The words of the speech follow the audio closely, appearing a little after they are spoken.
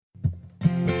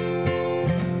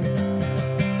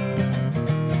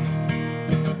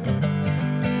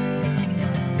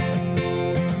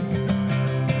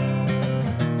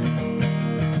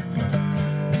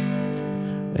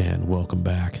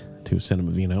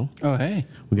Cinema Vino. Oh, hey.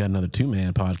 We got another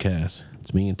two-man podcast.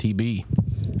 It's me and TB.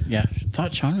 Yeah,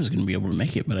 thought Sean was going to be able to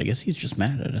make it, but I guess he's just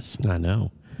mad at us. I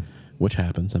know, which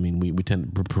happens. I mean, we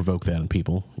tend to provoke that in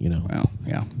people, you know. Well,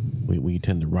 yeah. We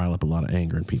tend to rile up a lot of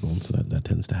anger in people, and so that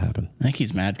tends to happen. I think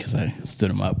he's mad because I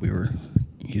stood him up.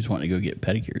 He was wanting to go get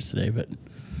pedicures today, but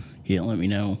he didn't let me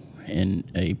know in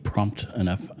a prompt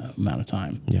enough amount of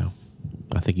time. Yeah.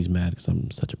 I think he's mad because I'm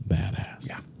such a badass.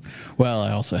 Yeah. Well,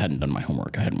 I also hadn't done my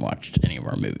homework. I hadn't watched any of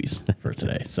our movies for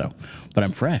today. But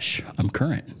I'm fresh. I'm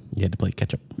current. You had to play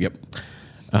catch up. Yep.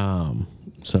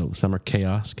 So Summer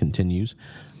Chaos continues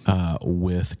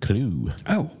with Clue.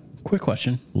 Oh, quick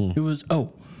question. Who was?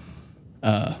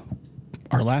 Our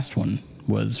last one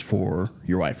was for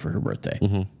your wife for her birthday.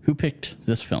 Mm-hmm. Who picked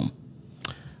this film?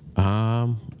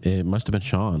 It must have been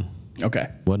Sean. Okay.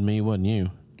 Wasn't me, wasn't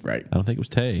you. Right. I don't think it was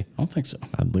Tay. I don't think so.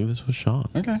 I believe this was Sean.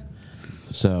 Okay.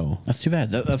 So. That's too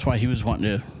bad. That's why he was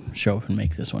wanting to show up and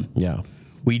make this one. Yeah.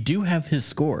 We do have his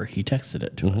score. He texted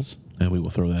it to us. And we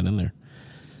will throw that in there.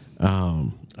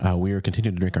 We are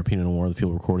continuing to drink our Pinot Noir, the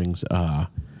Field Recordings,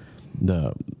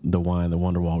 the wine, the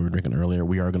Wonderwall we were drinking earlier.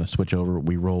 We are going to switch over.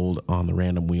 We rolled on the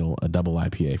random wheel a double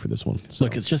IPA for this one. So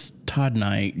Look, it's just Todd and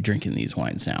I drinking these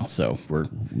wines now, so we're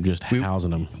just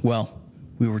housing them. Well,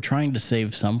 we were trying to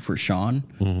save some for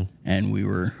Sean, and we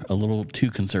were a little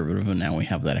too conservative, and now we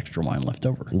have that extra wine left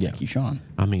over. Yeah. Thank you, Sean.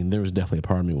 I mean, there was definitely a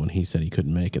part of me when he said he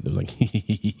couldn't make it. There was like,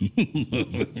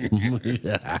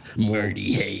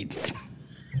 Marty hates.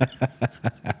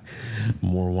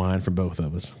 more wine for both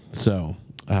of us. So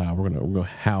we're gonna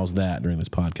house that during this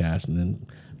podcast, and then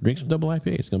drink some double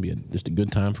IPA. It's gonna be just a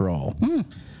good time for all.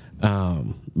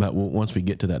 But once we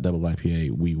get to that double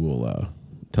IPA, we will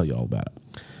tell you all about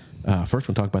it. First,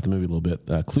 we'll talk about the movie a little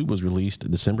bit. Clue was released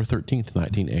December 13th,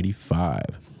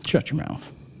 1985. Shut your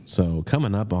mouth. So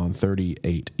coming up on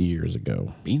 38 years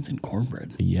ago. Beans and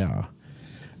cornbread. Yeah.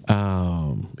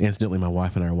 Incidentally, my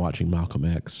wife and I are watching Malcolm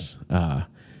X,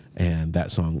 and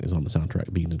that song is on the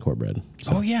soundtrack, Beans and Cornbread.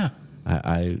 So Oh, yeah.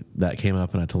 I that came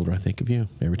up, and I told her I think of you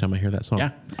every time I hear that song.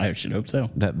 Yeah, I should hope so.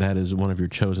 That is one of your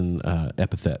chosen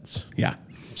epithets. Yeah.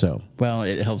 So Well,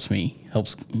 it helps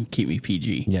keep me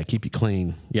PG. yeah, keep you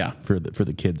clean. Yeah. For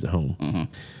the kids at home.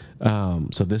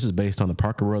 So this is based on the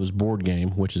Parker Brothers board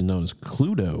game, which is known as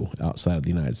Cluedo outside of the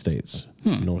United States,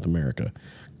 North America.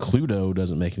 Cluedo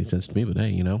doesn't make any sense to me, but hey,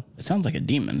 you know. It sounds like a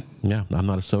demon. Yeah, I'm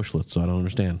not a socialist, so I don't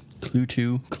understand.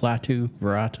 Clutu, Klaatu,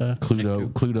 Verata.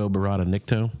 Cluedo, Barada,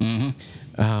 Nikto.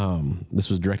 This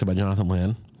was directed by Jonathan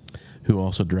Lynn, who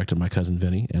also directed My Cousin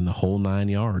Vinny and The Whole Nine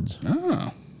Yards.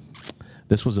 Oh.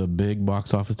 This was a big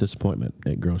box office disappointment.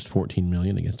 It grossed $14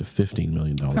 million against a $15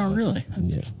 million budget. Oh, really?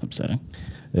 That's upsetting.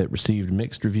 It received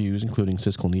mixed reviews, including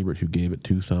Siskel and Ebert, who gave it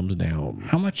 2 thumbs down.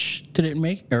 How much did it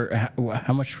make? Or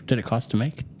how much did it cost to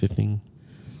make? 15.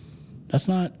 That's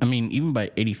not, I mean, even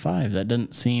by 85, that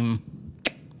doesn't seem...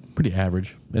 Pretty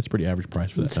average. That's a pretty average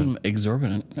price for that time. seem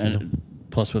exorbitant. And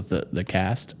plus with the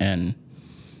cast, and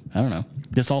I don't know.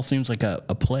 This all seems like a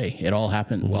play. It all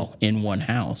happened, well, in one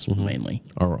house, mainly.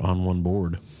 Or on one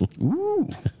board. Ooh.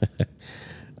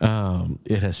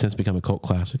 It has since become a cult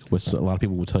classic, which a lot of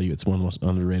people will tell you it's one of the most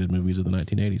underrated movies of the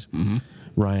 1980s.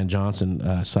 Ryan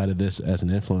Johnson cited this as an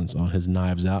influence on his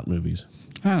Knives Out movies.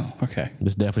 Oh, okay.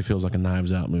 This definitely feels like a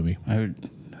Knives Out movie. I would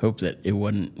hope that it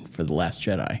wasn't for The Last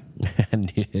Jedi.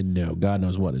 And no, God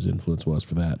knows what his influence was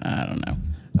for that. I don't know.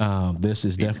 This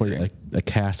is definitely a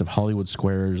cast of Hollywood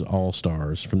Squares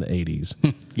all-stars from the 80s.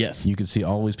 Yes. You could see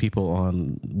all these people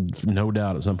on, no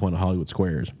doubt, at some point at Hollywood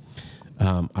Squares.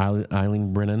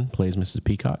 Eileen Brennan plays Mrs.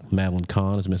 Peacock. Madeline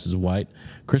Kahn is Mrs. White.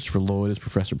 Christopher Lloyd is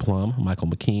Professor Plum. Michael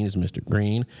McKean is Mr.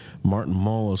 Green. Martin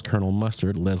Mull is Colonel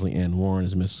Mustard. Leslie Ann Warren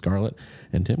is Miss Scarlet.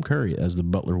 And Tim Curry as the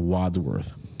butler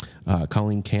Wadsworth.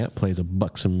 Colleen Camp plays a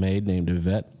buxom maid named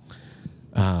Yvette.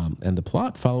 And the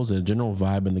plot follows a general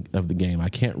vibe of the game. I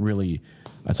can't really...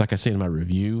 It's like I say in my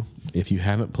review, if you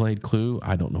haven't played Clue,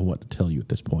 I don't know what to tell you at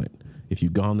this point. If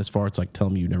you've gone this far, it's like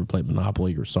telling me you've never played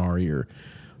Monopoly or Sorry or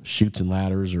Chutes and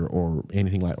Ladders or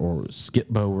anything like, or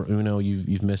Skip-Bo or Uno.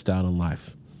 You've missed out on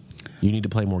life. You need to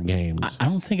play more games. I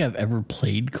don't think I've ever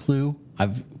played Clue.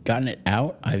 I've gotten it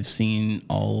out. I've seen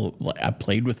I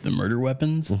played with the murder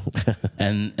weapons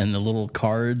and the little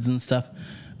cards and stuff.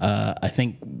 I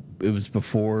think it was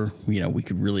before, we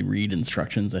could really read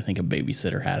instructions. I think a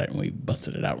babysitter had it and we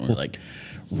busted it out and we were like,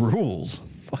 rules.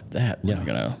 Fuck that. We're going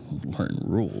to learn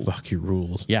rules. Fuck your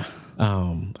rules. Yeah.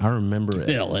 I remember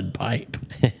a lead pipe.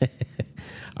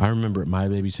 I remember at my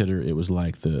babysitter, it was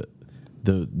like the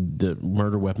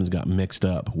murder weapons got mixed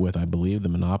up with, I believe, the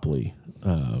Monopoly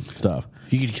stuff.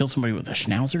 You could kill somebody with a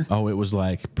schnauzer Oh, it was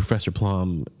like Professor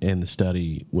Plum in the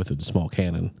study with a small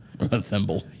cannon. or a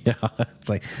thimble. Yeah, it's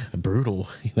like brutal,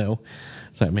 you know.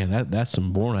 It's like, man, that's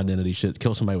some Bourne identity shit.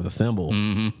 Kill somebody with a thimble.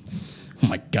 Oh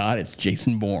my God, it's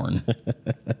Jason Bourne.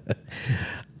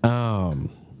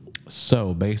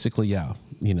 So basically, yeah,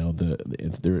 you know,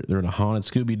 they're in a haunted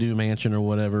Scooby Doo mansion or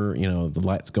whatever. You know, the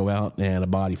lights go out and a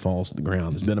body falls to the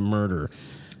ground. There's been a murder,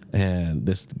 and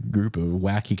this group of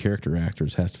wacky character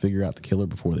actors has to figure out the killer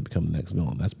before they become the next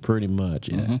villain. That's pretty much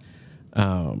it.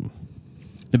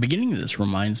 The beginning of this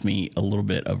reminds me a little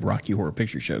bit of Rocky Horror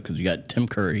Picture Show because you got Tim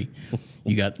Curry,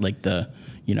 you got like the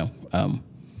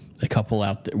couple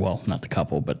out there. Well, not the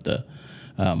couple, but the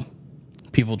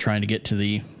people trying to get to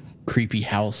the creepy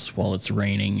house while it's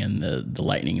raining and the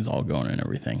lightning is all going and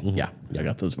everything. Yeah, I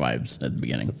got those vibes at the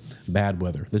beginning. Bad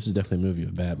weather. This is definitely a movie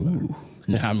of bad weather.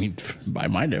 I mean, by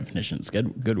my definition, it's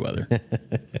good weather.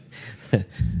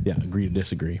 Yeah, agree to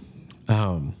disagree.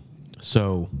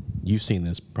 So you've seen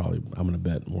this probably, I'm going to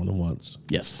bet, more than once.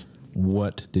 Yes.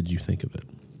 What did you think of it?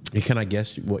 And can I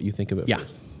guess what you think of it? Yeah.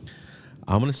 First?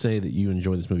 I'm going to say that you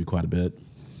enjoyed this movie quite a bit.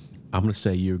 I'm going to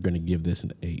say you're going to give this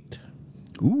an 8.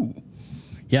 Ooh.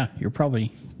 Yeah, you're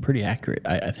probably pretty accurate.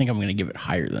 I think I'm going to give it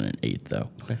higher than an 8,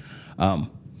 though. Okay.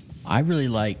 I really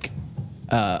like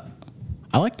the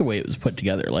way it was put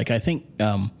together. Like, I think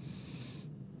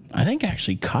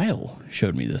actually Kyle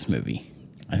showed me this movie.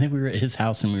 I think we were at his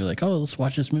house and we were like, oh, let's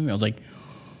watch this movie. I was like,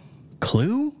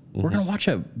 Clue? We're going to watch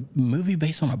a movie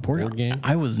based on a board game?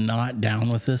 I was not down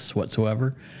with this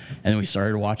whatsoever. And then we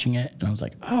started watching it and I was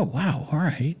like, oh, wow, all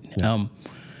right. Yeah.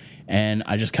 And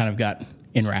I just kind of got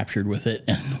enraptured with it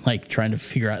and like trying to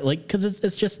figure out, like, because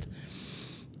it's just,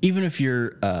 even if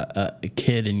you're a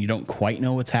kid and you don't quite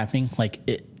know what's happening, like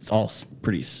it's all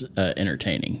pretty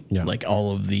entertaining. Yeah. Like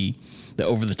all of the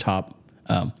over the top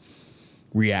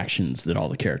reactions that all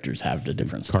the characters have to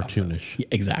different stuff. Cartoonish. Yeah,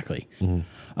 exactly.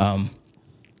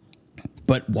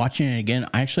 But watching it again,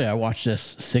 I watched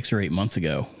this 6 or 8 months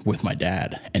ago with my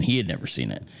dad, and he had never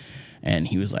seen it. And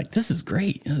he was like, this is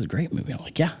great. This is a great movie. I'm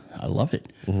like, yeah, I love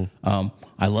it.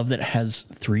 I love that it has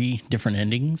 3 different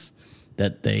endings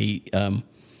that they,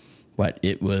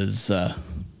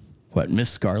 Miss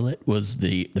Scarlet was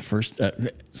the first,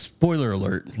 spoiler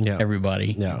alert,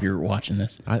 everybody, if you're watching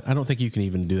this. I don't think you can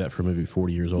even do that for a movie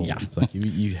 40 years old. Yeah. It's like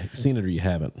you've seen it or you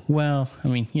haven't. Well, I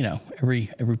mean, you know, every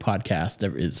podcast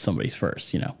is somebody's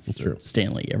first, you know. That's true.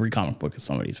 Stanley, every comic book is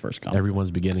somebody's first comic.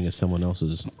 Everyone's beginning is someone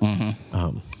else's. And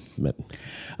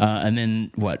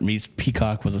then Miss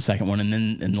Peacock was the second one, and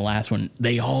then in the last one,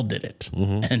 they all did it,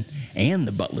 and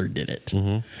the Butler did it,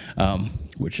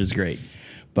 which is great.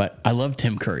 But I love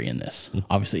Tim Curry in this.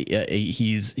 Obviously,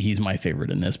 he's my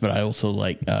favorite in this. But I also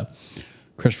like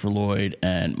Christopher Lloyd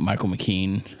and Michael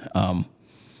McKean.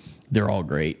 They're all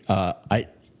great.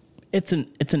 It's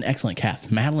an excellent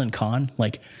cast. Madeline Kahn,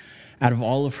 like out of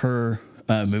all of her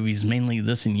movies, mainly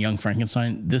this and Young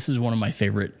Frankenstein, this is one of my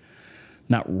favorite.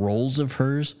 Not roles of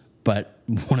hers, but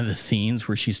one of the scenes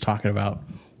where she's talking about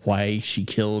why she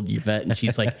killed Yvette, and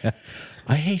she's like,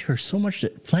 "I hate her so much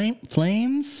that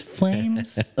flames,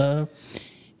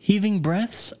 heaving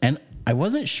breaths." And I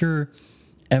wasn't sure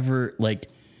ever, like,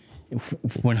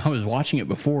 when I was watching it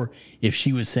before, if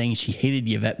she was saying she hated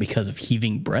Yvette because of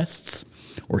heaving breasts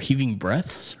or heaving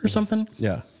breaths or something.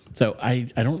 Yeah. So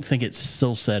I don't think it's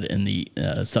still said in the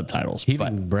subtitles.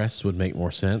 Heaving breasts would make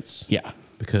more sense. Yeah.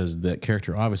 Because that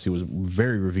character obviously was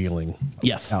very revealing.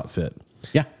 Yes. Outfit.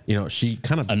 Yeah. You know, she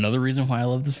kind of another reason why I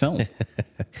love this film.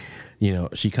 You know,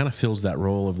 she kind of fills that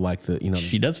role of like the, you know,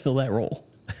 she does fill that role.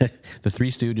 The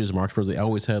Three Stooges, Marx Brothers, they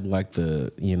always had like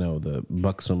the, you know, the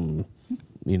buxom,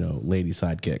 you know, lady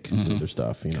sidekick with their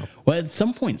stuff, you know. Well, at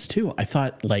some points too, I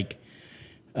thought like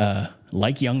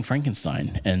Young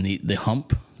Frankenstein and the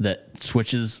hump that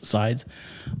switches sides,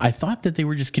 I thought that they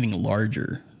were just getting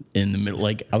larger in the middle.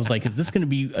 Like, I was like, is this going to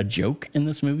be a joke in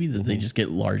this movie that they just get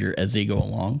larger as they go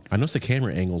along? I noticed the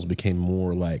camera angles became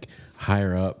more like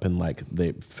higher up and like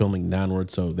they filming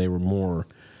downward, so they were more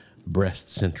breast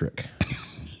centric.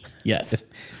 Yes.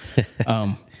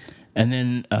 And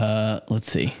then let's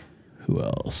see, who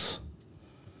else?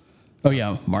 Oh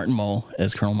yeah, Martin Mull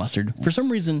as Colonel Mustard. For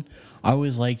some reason, I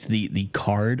always liked the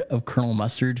card of Colonel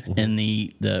Mustard in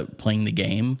the playing the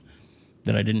game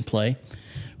that I didn't play,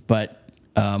 but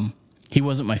he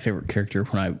wasn't my favorite character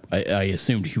when I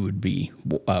assumed he would be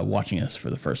watching us for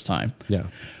the first time. Yeah.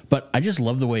 But I just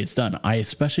love the way it's done. I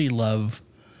especially love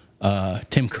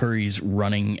Tim Curry's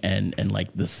running and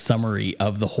like the summary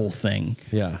of the whole thing.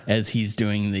 Yeah. As he's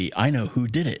doing the I know who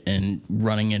did it and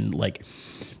running and like,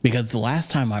 because the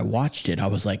last time I watched it, I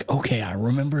was like, okay, I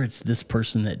remember it's this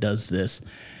person that does this.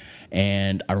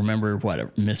 And I remember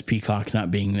Miss Peacock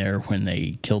not being there when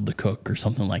they killed the cook or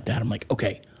something like that. I'm like,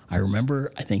 okay, I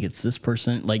remember. I think it's this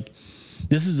person. Like,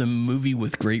 this is a movie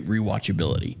with great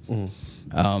rewatchability,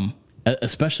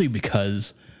 especially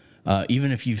because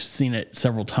even if you've seen it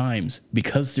several times,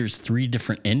 because there's 3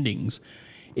 different endings,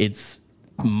 it's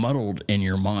muddled in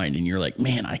your mind, and you're like,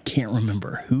 man, I can't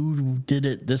remember who did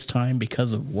it this time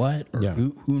because of what, or Yeah.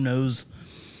 who knows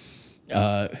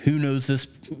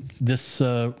this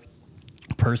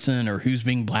person, or who's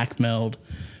being blackmailed.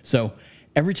 So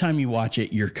every time you watch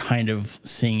it, you're kind of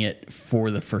seeing it for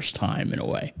the first time in a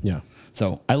way. Yeah.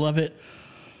 So I love it.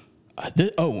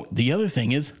 The other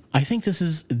thing is, I think this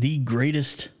is the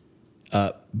greatest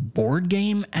board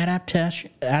game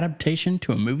adaptation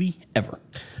to a movie ever.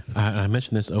 I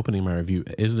mentioned this opening my review.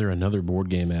 Is there another board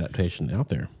game adaptation out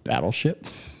there? Battleship.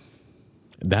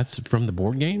 That's from the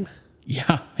board game?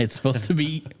 Yeah, it's supposed to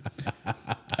be.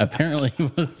 Apparently,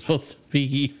 it was supposed to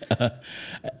be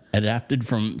adapted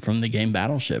from the game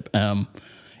Battleship.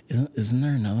 Isn't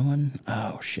there another one?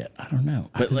 Oh shit, I don't know.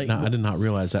 But I did not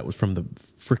realize that was from the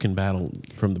freaking battle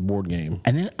from the board game.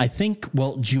 and then I think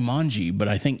Jumanji, but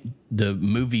I think the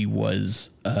movie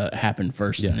was happened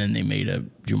first, and then they made a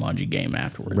Jumanji game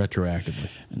afterwards. Retroactively.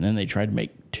 And then they tried to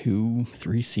make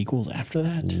 2-3 sequels after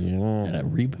that, and a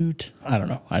reboot. I don't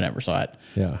know. I never saw it.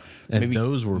 Yeah. And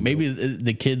those were maybe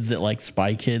the kids that like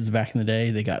Spy Kids back in the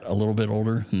day, they got a little bit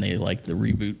older and they liked the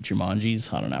reboot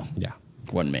Jumanjis. I don't know. Yeah.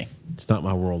 Wasn't me. It's not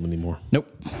my world anymore. Nope.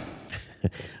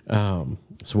 So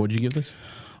what'd you give this?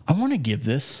 I want to give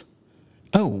this.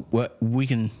 Oh, what we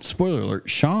can spoiler alert.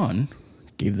 Sean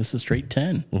gave this a straight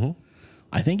 10. Mm-hmm.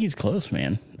 I think he's close,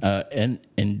 man. And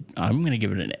I'm going to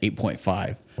give it an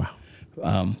 8.5.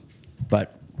 Wow.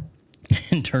 But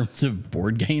in terms of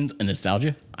board games and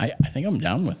nostalgia, I think I'm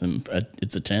down with him.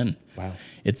 It's a 10. Wow.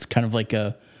 It's kind of like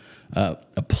a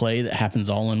play that happens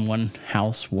all in one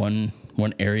house, one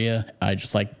area. I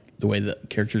just like the way the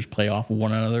characters play off of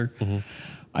one another. Mm-hmm.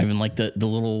 I even like the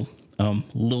little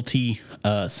lilty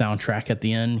soundtrack at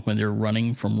the end when they're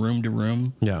running from room to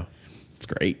room. Yeah. It's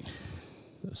great.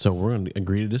 So we're going to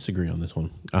agree to disagree on this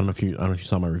one. I don't know if you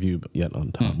saw my review yet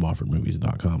on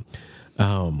ToddWoffordMovies.com.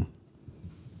 I'm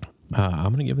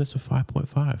going to give this a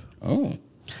 5.5.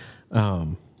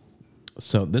 Oh.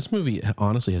 So this movie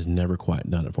honestly has never quite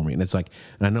done it for me. And it's like,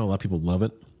 and I know a lot of people love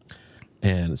it.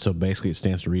 And so basically it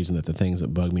stands to reason that the things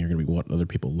that bug me are going to be what other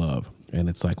people love. And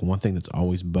it's like one thing that's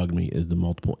always bugged me is the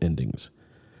multiple endings.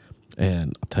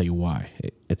 And I'll tell you why.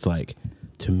 It's like,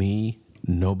 to me,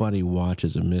 nobody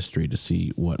watches a mystery to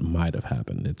see what might have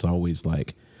happened. It's always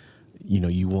like,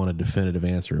 you want a definitive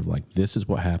answer of like, this is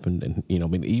what happened. And, I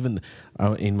mean, even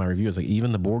in my review, it's like,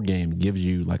 even the board game gives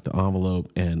you like the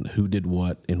envelope and who did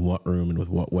what in what room and with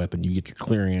what weapon. You get your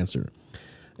clear answer.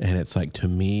 And it's like, to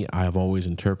me, I've always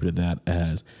interpreted that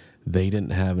as they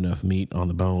didn't have enough meat on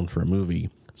the bone for a movie,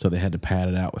 so they had to pad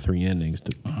it out with 3 endings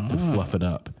to fluff it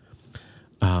up.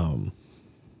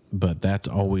 But that's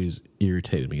always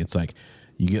irritated me. It's like,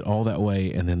 you get all that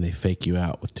way, and then they fake you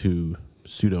out with 2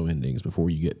 pseudo endings before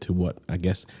you get to what I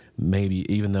guess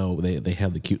maybe, even though they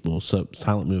have the cute little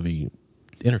silent movie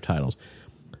intertitles,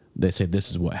 they say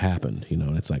this is what happened,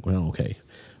 and it's like, well, okay.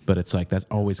 But it's like, that's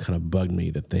always kind of bugged me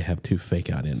that they have 2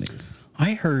 fake out endings.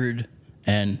 I heard,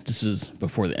 and this was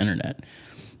before the internet,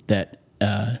 that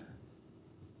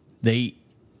they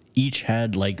each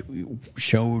had like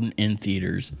shown in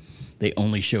theaters. They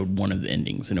only showed one of the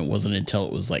endings, and it wasn't until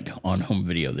it was like on home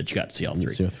video that you got to see all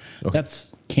 3. Okay.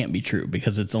 That's can't be true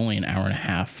because it's only an hour and a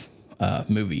half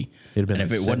movie. It'd been and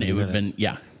if like it wasn't, it would have 70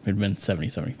 been it'd been 70,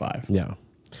 75. Yeah.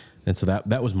 And so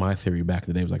that was my theory back in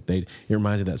the day. It was like it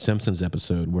reminds me of that Simpsons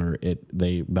episode where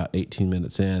they about 18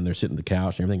 minutes in, they're sitting at the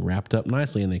couch and everything wrapped up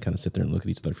nicely, and they kind of sit there and look at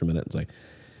each other for a minute. It's like,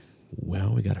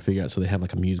 well, we got to figure out. So they have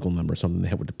like a musical number or something. They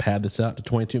have to pad this out to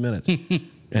 22 minutes,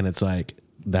 and it's like,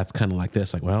 that's kind of like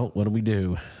this. Like, well, what do we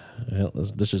do? Well,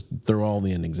 let's just throw all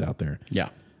the endings out there. Yeah.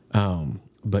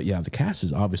 But yeah, the cast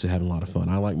is obviously having a lot of fun.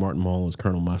 I like Martin Mull as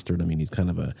Colonel Mustard. I mean, he's kind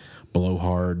of a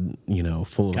blowhard,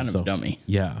 full of Kind of himself. dummy.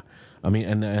 Yeah. I mean,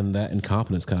 and that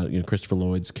incompetence kind of, Christopher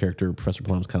Lloyd's character, Professor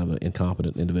Plum's kind of an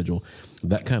incompetent individual.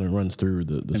 That kind of runs through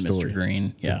the And story. Mr.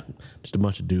 Green, yeah. Just a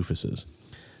bunch of doofuses.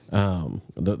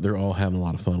 They're all having a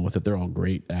lot of fun with it. They're all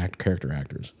great character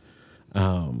actors.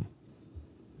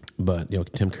 But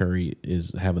Tim Curry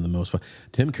is having the most fun.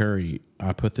 Tim Curry,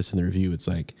 I put this in the review. It's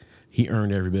like, he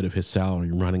earned every bit of his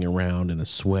salary running around in a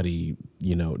sweaty,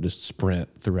 just sprint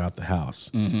throughout the house.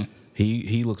 Mm-hmm.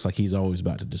 He looks like he's always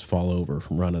about to just fall over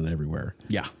from running everywhere.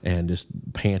 Yeah. And just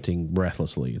panting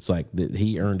breathlessly. It's like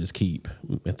he earned his keep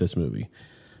at this movie.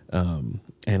 And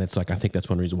it's like, I think that's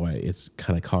one reason why it's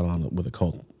kind of caught on with a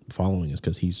cult following, is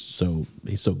because he's so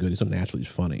good. He's so naturally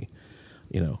funny,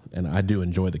 and I do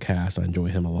enjoy the cast. I enjoy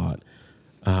him a lot.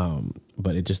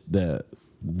 But it just,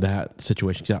 that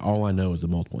situation, 'cause all I know is the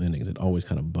multiple endings. It always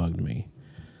kind of bugged me.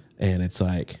 And it's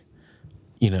like,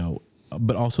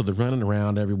 but also they're running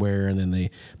around everywhere, and then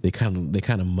they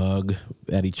kind of mug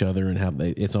at each other, and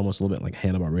it's almost a little bit like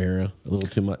Hanna-Barbera, a little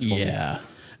too much for me. Yeah.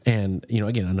 And,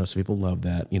 again, I know some people love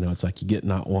that. It's like you get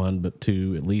not one, but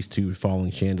two, at least two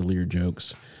falling chandelier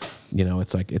jokes.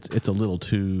 It's like it's a little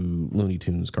too Looney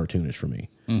Tunes cartoonish for me.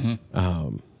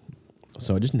 Mm-hmm.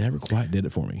 So it just never quite did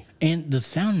it for me. And the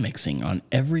sound mixing on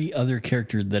every other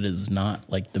character that is not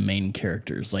like the main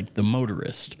characters, like the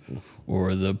motorist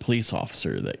or the police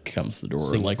officer that comes to the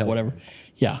door, or like whatever.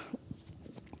 Yeah.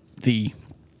 They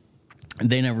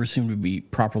never seem to be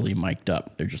properly mic'd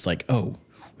up. They're just like, oh,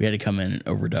 we had to come in and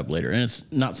overdub later. And it's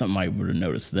not something I would have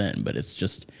noticed then, but it's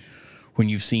just when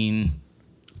you've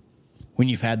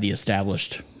had the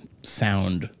established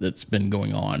sound that's been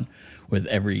going on with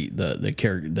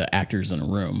the actors in a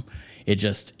room,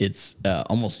 it's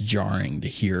almost jarring to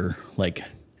hear like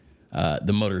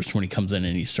the motorist when he comes in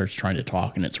and he starts trying to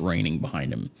talk and it's raining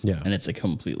behind him. Yeah. And it's a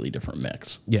completely different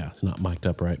mix. Yeah, it's not mic'd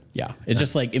up right. Yeah. It's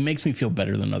just like, it makes me feel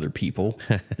better than other people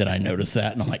that I notice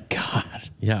that. And I'm like, God.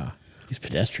 Yeah. These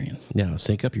pedestrians. Yeah,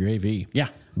 sync up your AV. Yeah.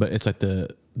 But it's like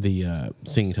the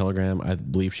Singing Telegram, I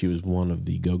believe she was one of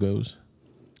the Go-Go's.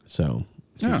 So,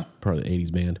 part of the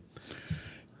 80s band.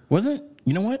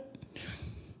 You know what?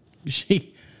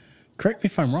 Correct me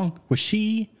if I'm wrong, was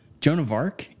she Joan of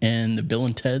Arc in the Bill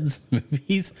and Ted's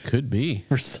movies? Could be.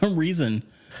 For some reason.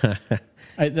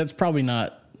 That's probably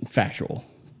not factual.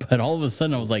 But all of a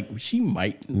sudden I was like, she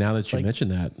might. Now that you mention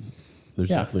that, there's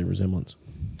definitely a resemblance.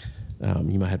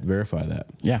 You might have to verify that.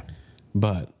 Yeah.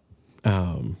 But,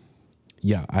 I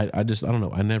don't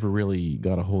know. I never really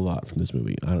got a whole lot from this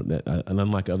movie. And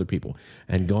unlike other people.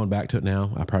 And going back to it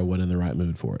now, I probably wasn't in the right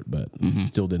mood for it, but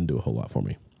still didn't do a whole lot for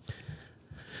me.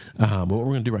 But what we're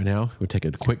going to do right now, we'll take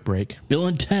a quick break. Bill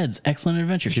and Ted's Excellent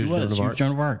Adventure. She was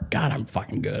Joan of Arc. God, I'm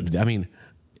fucking good. I mean,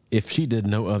 if she did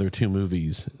no other two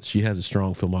movies, she has a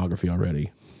strong filmography already.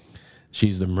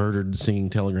 She's the murdered Singing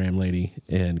Telegram lady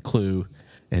in Clue,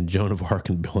 and Joan of Arc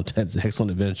and Bill and Ted's Excellent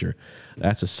Adventure.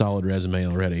 That's a solid resume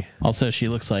already. Also, she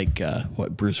looks like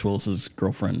Bruce Willis's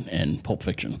girlfriend in Pulp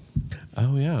Fiction.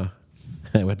 Oh, yeah.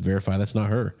 I would verify that's not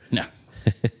her. No.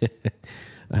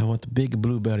 I want the big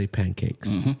blueberry pancakes.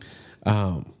 Mm-hmm. We're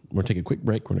going to take a quick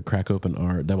break. We're going to crack open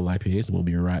our double IPAs, and we'll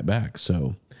be right back.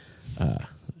 So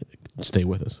stay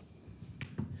with us.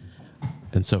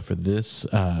 And so for this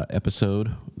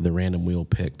episode, the random wheel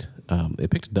picked a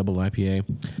double IPA,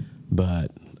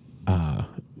 but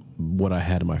what I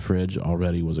had in my fridge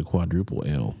already was a quadruple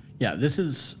ale. Yeah, this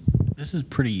is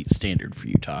pretty standard for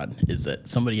you, Todd, is that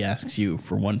somebody asks you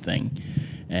for one thing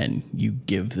and you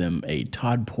give them a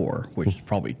Todd pour, which is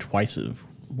probably twice of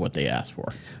what they asked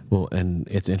for. Well, and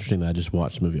it's interesting that I just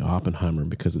watched the movie Oppenheimer,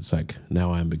 because it's like,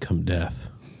 now I am become death,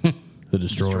 the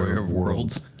destroyer of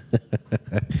worlds.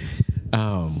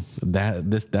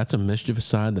 That's a mischievous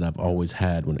side that I've always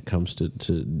had when it comes to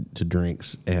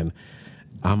drinks, and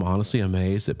I'm honestly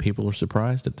amazed that people are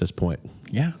surprised at this point.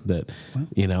 Yeah. That,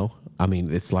 I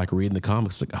mean, it's like reading the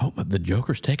comics, like, oh, the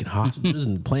Joker's taking hostages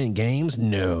and playing games?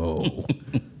 No.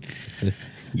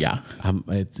 Yeah.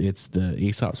 It's the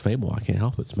Aesop's fable. I can't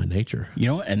help it. It's my nature.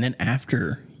 And then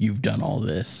after you've done all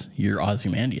this, you're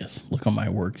Ozymandias. Look on my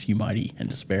works, you mighty, and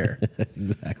despair.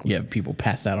 Exactly. You have people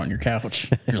pass out on your couch.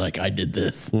 You're like, I did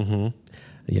this. Mm-hmm.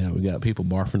 Yeah, we got people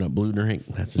barfing up blue drink.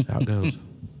 That's just how it goes.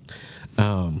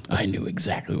 I knew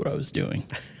exactly what I was doing.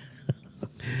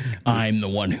 I'm the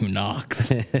one who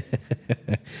knocks.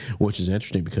 Which is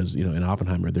interesting because, in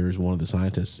Oppenheimer, there is one of the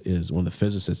scientists, one of the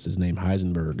physicists is named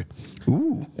Heisenberg.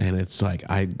 Ooh. And it's like,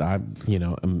 I'm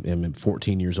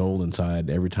 14 years old inside.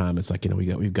 Every time it's like,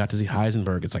 we've got to see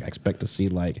Heisenberg. It's like, I expect to see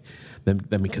like them,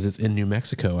 because it's in New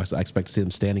Mexico. I expect to see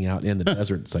them standing out in the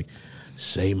desert. It's like,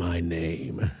 say my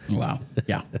name. Wow.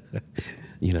 Yeah.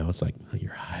 It's like, oh,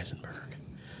 you're Heisenberg.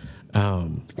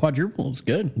 Quadruple is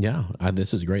good. Yeah,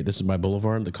 this is great. This is by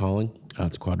Boulevard, The Calling.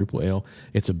 It's a quadruple ale.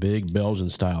 It's a big Belgian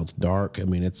style. It's dark. I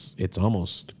mean, it's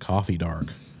almost coffee dark.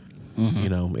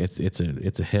 Mm-hmm.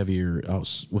 It's a heavier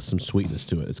with some sweetness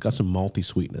to it. It's got some malty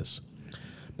sweetness,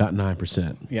 about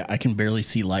 9%. Yeah, I can barely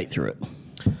see light through it.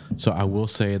 So I will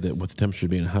say that with the temperature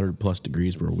being 100 plus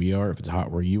degrees where we are, if it's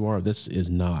hot where you are, this is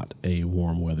not a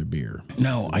warm weather beer.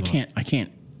 No, I can't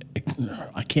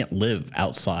live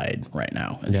outside right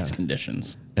now in these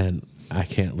conditions. And I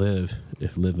can't live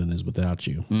if living is without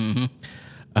you.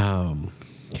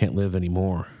 Can't live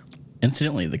anymore.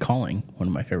 Incidentally, The Calling, one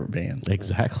of my favorite bands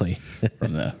Exactly.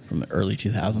 from the early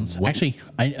 2000s. Actually,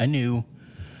 I knew.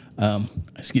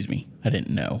 Excuse me, I didn't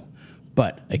know,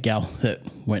 but a gal that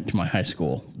went to my high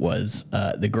school was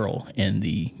the girl in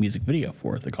the music video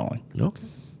for The Calling. Okay.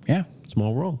 Yeah.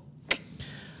 Small world.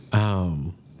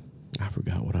 I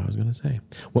forgot what I was going to say.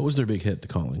 What was their big hit, The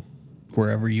Calling?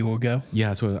 Wherever You Will Go.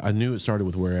 Yeah, so I knew it started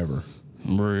with Wherever.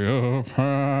 Way up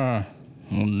high,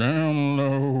 down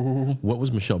low. What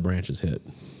was Michelle Branch's hit?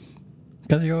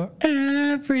 Because you're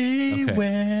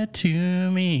everywhere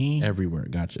to me. Everywhere.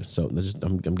 Gotcha. So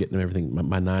I'm getting everything,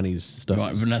 my 90s stuff. You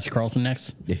want Vanessa Carlton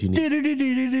next? If you need.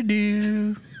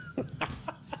 Do-do-do-do-do-do.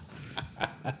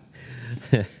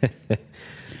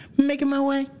 Making my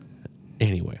way.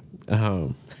 Anyway,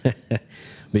 but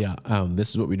yeah,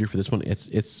 this is what we do for this one.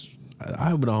 It's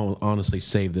I would honestly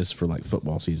save this for like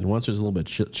football season. Once there's a little bit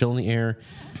chill in the air,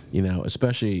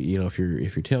 especially if you're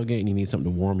tailgating, you need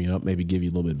something to warm you up, maybe give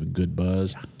you a little bit of a good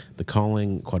buzz. The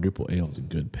Calling Quadruple Ale is a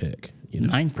good pick.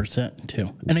 9%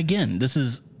 too. And again, this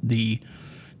is the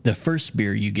first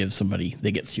beer you give somebody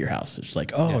that gets to your house. It's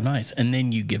like, oh, nice, and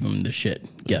then you give them the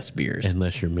shit guest beers.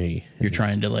 Unless you're me, you're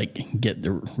trying to like get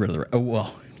rid of the. Oh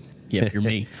well, yeah. If you're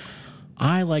me.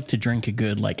 I like to drink a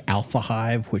good like Alpha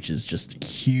Hive, which is just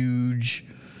huge,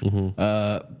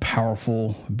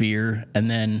 powerful beer, and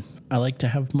then I like to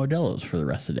have Modelo's for the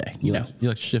rest of the day. You know, you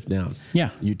like to shift down.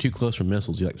 Yeah, you're too close for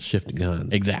missiles. You like to shift to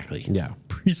guns. Exactly. Yeah,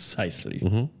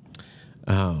 precisely.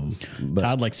 But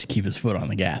Todd likes to keep his foot on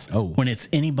the gas. Oh, when it's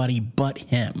anybody but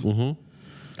him.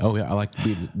 Oh yeah, I like to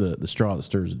be the straw that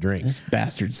stirs the drink. This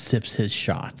bastard sips his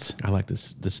shots. I like to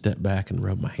step back and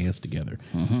rub my hands together.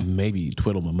 Maybe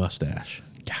twiddle my mustache.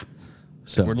 Yeah.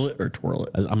 So, twiddle it or twirl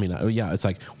it. I mean, yeah, it's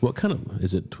like, what kind of,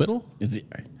 is it twiddle? Is it,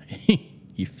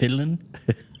 you fiddling?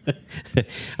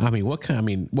 I mean, what kind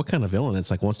of villain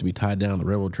it's like wants to be tied down on the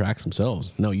railroad tracks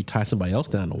themselves? No, you tie somebody else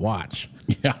down to watch.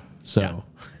 Yeah. So,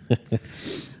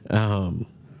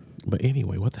 but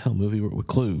anyway, what the hell movie with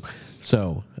Clue?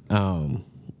 So,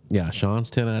 yeah, Sean's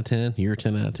 10 out of 10. You're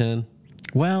 10 out of 10.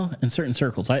 Well, in certain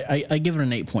circles, I give it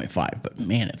an 8.5, but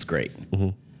man, it's great.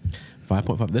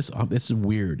 5.5. This is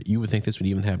weird. You would think this would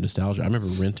even have nostalgia. I remember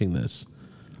renting this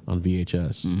on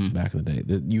VHS back in the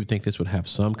day. You would think this would have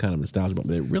some kind of nostalgia, but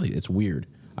it's weird.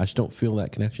 I just don't feel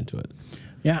that connection to it.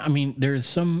 Yeah, I mean, there's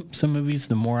some movies.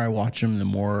 The more I watch them, the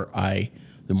more I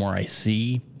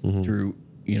see through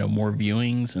more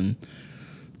viewings, and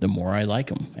the more I like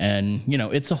them. And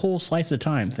it's a whole slice of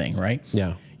time thing, right?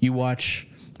 Yeah. I watched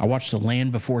The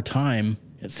Land Before Time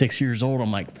at 6 years old.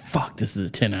 I'm like, fuck, this is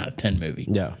a 10 out of 10 movie.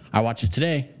 Yeah. I watch it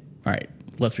today. All right,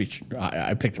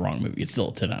 I picked the wrong movie. It's still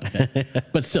a 10 out of 10.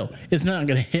 But still, it's not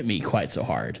going to hit me quite so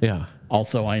hard. Yeah.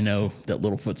 Also, I know that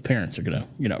Littlefoot's parents are going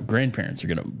to, grandparents are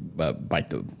going to bite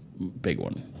the big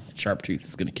one. Sharptooth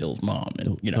is going to kill his mom.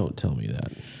 And, don't tell me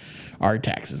that.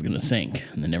 Artax is going to sink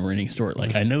in the never-ending story.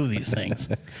 Like, I know these things.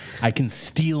 I can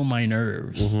steel my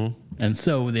nerves. And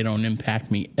so they don't impact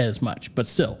me as much. But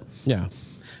still. Yeah.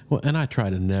 Well, and I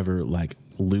try to never,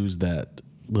 lose that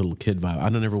little kid vibe. I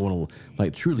don't ever want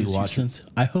to, truly watch it.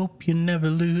 I hope you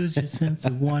never lose your sense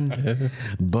of wonder.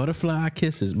 Butterfly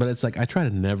kisses. But it's like, I try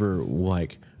to never,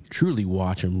 truly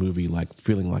watch a movie,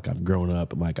 feeling like I've grown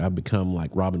up. I've become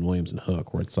like Robin Williams and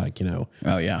Hook, where it's like,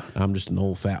 oh, yeah. I'm just an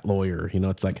old fat lawyer.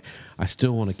 It's like, I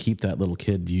still want to keep that little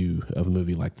kid view of a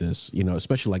movie like this,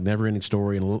 especially like Never Ending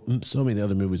Story and so many of the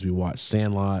other movies we watched,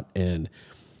 Sandlot, and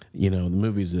the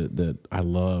movies that I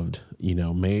loved,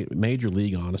 Major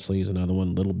League, honestly, is another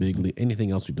one, Little Big League,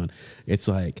 anything else we've done. It's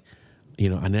like,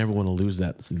 I never want to lose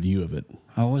that view of it.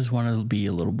 I always want to be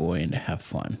a little boy and to have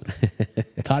fun.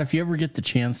 Todd, if you ever get the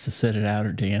chance to sit it out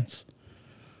or dance,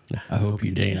 I hope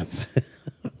you dance.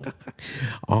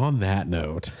 On that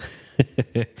note,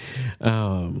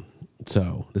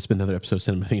 so this has been another episode of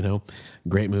Cinema Fino.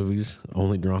 Great movies,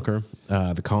 only drunker.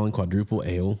 The Calling Quadruple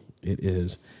Ale. It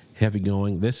is heavy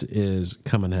going. This is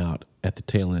coming out at the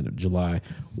tail end of July.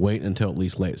 Wait until at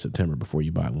least late September before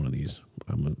you buy one of these.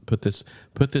 I'm gonna put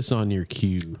this on your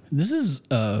queue. This is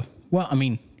well, I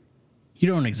mean, you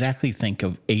don't exactly think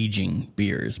of aging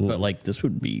beers, but this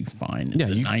would be fine. It's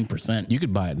 9%. You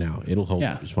could buy it now. It'll hold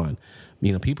up just fine.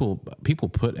 People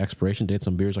put expiration dates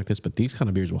on beers like this, but these kind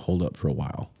of beers will hold up for a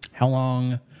while. How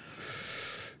long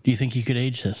do you think you could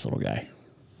age this little guy?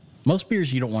 Most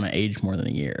beers you don't want to age more than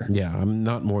a year. Yeah, I'm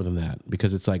not more than that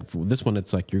because it's like for this one,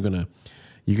 it's like you're gonna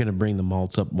bring the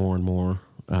malts up more and more.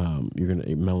 You're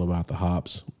gonna mellow out the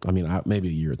hops. I mean, maybe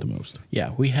a year at the most.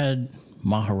 Yeah, we had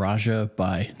Maharaja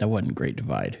by, that wasn't Great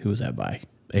Divide. Who was that by?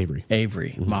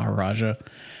 Avery. Maharaja.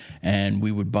 And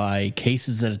we would buy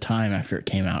cases at a time after it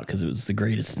came out because it was the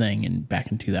greatest thing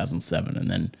back in 2007. And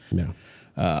then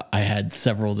I had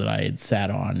several that I had sat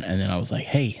on, and then I was like,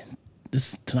 hey,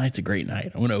 tonight's a great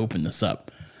night. I want to open this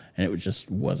up. And it just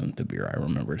wasn't the beer I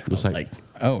remembered. I was like,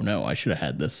 oh no, I should have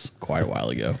had this quite a while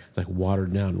ago. It's like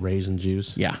watered down raisin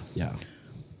juice. Yeah.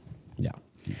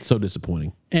 So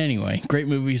disappointing. Anyway, great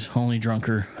movies, Only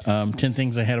Drunker. 10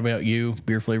 Things I Had About You,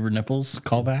 beer flavored nipples,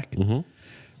 callback. Mm-hmm.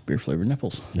 Beer flavored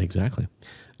nipples. Exactly.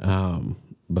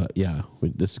 But yeah,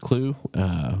 this is Clue.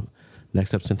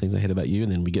 Next up, 10 Things I Hate About You,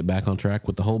 and then we get back on track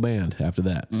with the whole band after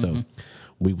that. Mm-hmm. So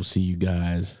we will see you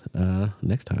guys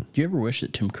next time. Do you ever wish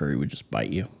that Tim Curry would just bite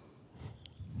you?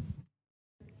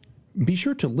 Be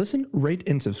sure to listen, rate,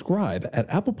 and subscribe at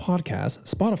Apple Podcasts,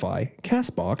 Spotify,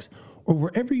 CastBox, or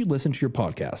wherever you listen to your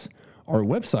podcasts. Our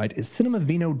website is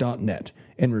cinemavino.net,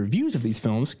 and reviews of these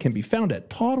films can be found at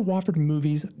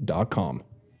toddwoffordmovies.com.